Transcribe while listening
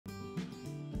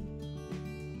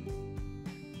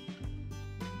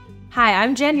Hi,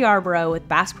 I'm Jenn Yarbrough with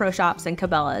Bass Pro Shops and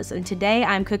Cabela's, and today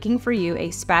I'm cooking for you a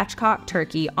spatchcock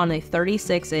turkey on a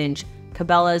 36-inch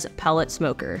Cabela's pellet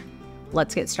smoker.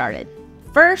 Let's get started.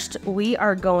 First, we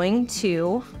are going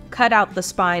to cut out the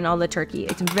spine on the turkey.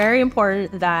 It's very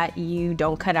important that you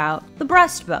don't cut out the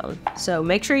breastbone. So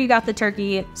make sure you got the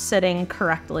turkey sitting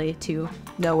correctly to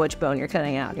know which bone you're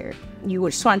cutting out here. You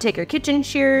just want to take your kitchen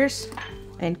shears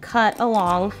and cut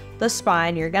along the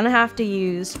spine. You're gonna have to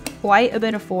use quite a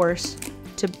bit of force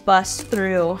to bust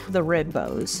through the rib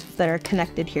bones that are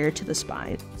connected here to the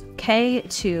spine. Okay,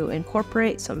 to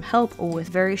incorporate some help with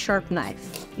very sharp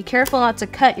knife. Be careful not to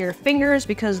cut your fingers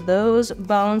because those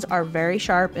bones are very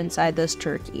sharp inside this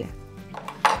turkey.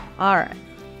 All right,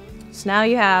 so now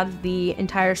you have the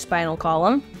entire spinal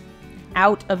column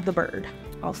out of the bird.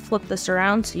 I'll flip this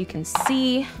around so you can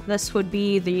see. This would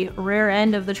be the rear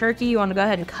end of the turkey. You want to go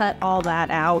ahead and cut all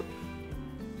that out.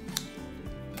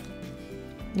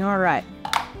 All right,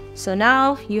 so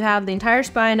now you have the entire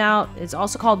spine out. It's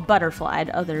also called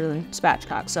butterflied other than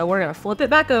spatchcock. So we're gonna flip it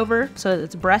back over so that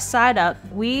it's breast side up.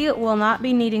 We will not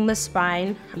be needing the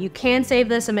spine. You can save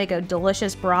this and make a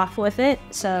delicious broth with it.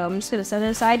 So I'm just gonna set it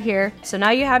aside here. So now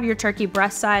you have your turkey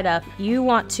breast side up. You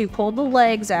want to pull the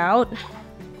legs out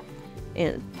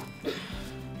and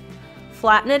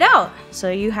flatten it out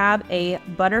so you have a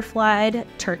butterflied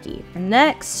turkey.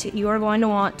 Next, you are going to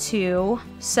want to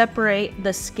separate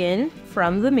the skin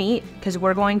from the meat because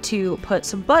we're going to put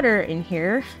some butter in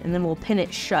here and then we'll pin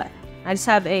it shut. I just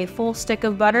have a full stick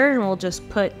of butter and we'll just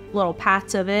put little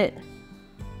pats of it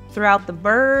throughout the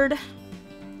bird.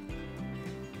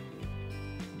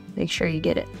 Make sure you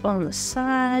get it on the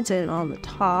sides and on the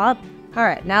top. All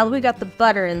right, now that we got the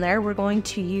butter in there, we're going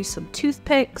to use some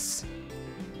toothpicks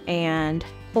and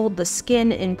hold the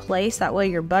skin in place. That way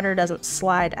your butter doesn't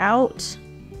slide out.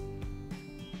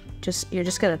 You're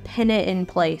just gonna pin it in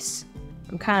place.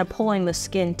 I'm kind of pulling the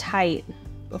skin tight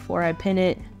before I pin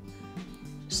it,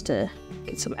 just to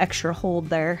get some extra hold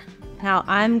there. Now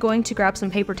I'm going to grab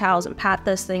some paper towels and pat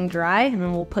this thing dry, and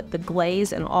then we'll put the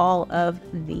glaze and all of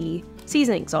the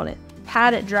seasonings on it.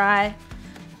 Pat it dry.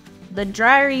 The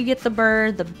drier you get the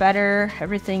bird, the better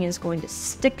everything is going to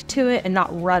stick to it and not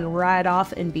run right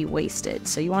off and be wasted.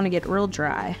 So you want to get real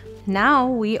dry. Now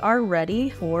we are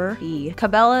ready for the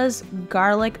Cabela's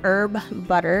garlic herb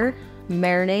butter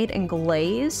marinade and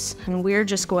glaze. And we're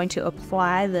just going to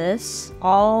apply this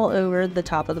all over the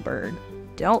top of the bird.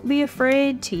 Don't be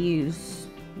afraid to use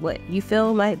what you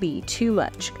feel might be too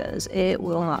much because it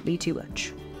will not be too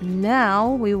much.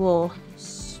 Now we will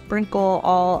sprinkle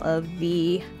all of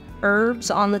the herbs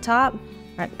on the top. All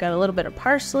right, got a little bit of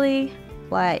parsley,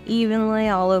 apply it evenly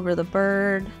all over the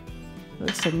bird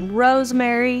with some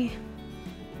rosemary,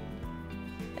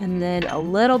 and then a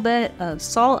little bit of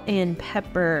salt and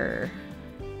pepper.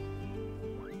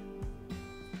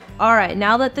 All right,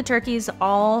 now that the turkey's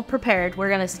all prepared, we're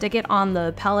gonna stick it on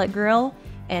the pellet grill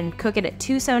and cook it at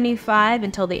 275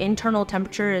 until the internal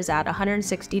temperature is at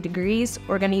 160 degrees.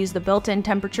 We're gonna use the built-in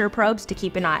temperature probes to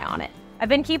keep an eye on it. I've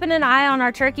been keeping an eye on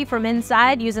our turkey from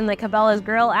inside using the Cabela's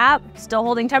grill app, still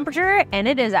holding temperature, and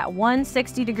it is at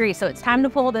 160 degrees, so it's time to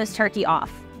pull this turkey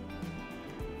off.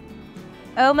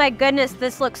 Oh my goodness,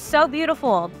 this looks so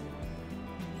beautiful.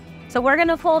 So we're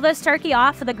gonna pull this turkey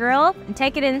off of the grill and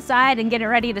take it inside and get it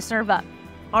ready to serve up.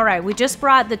 All right, we just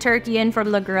brought the turkey in from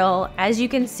the grill. As you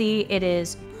can see, it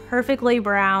is perfectly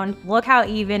brown. Look how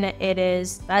even it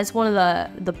is. That's one of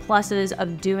the pluses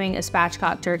of doing a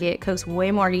spatchcock turkey. It cooks way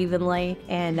more evenly.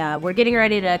 And we're getting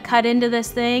ready to cut into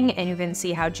this thing and you can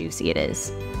see how juicy it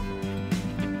is.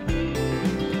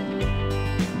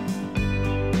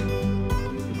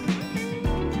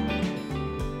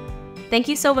 Thank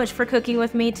you so much for cooking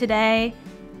with me today.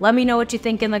 Let me know what you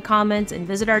think in the comments and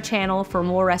visit our channel for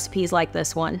more recipes like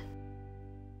this one.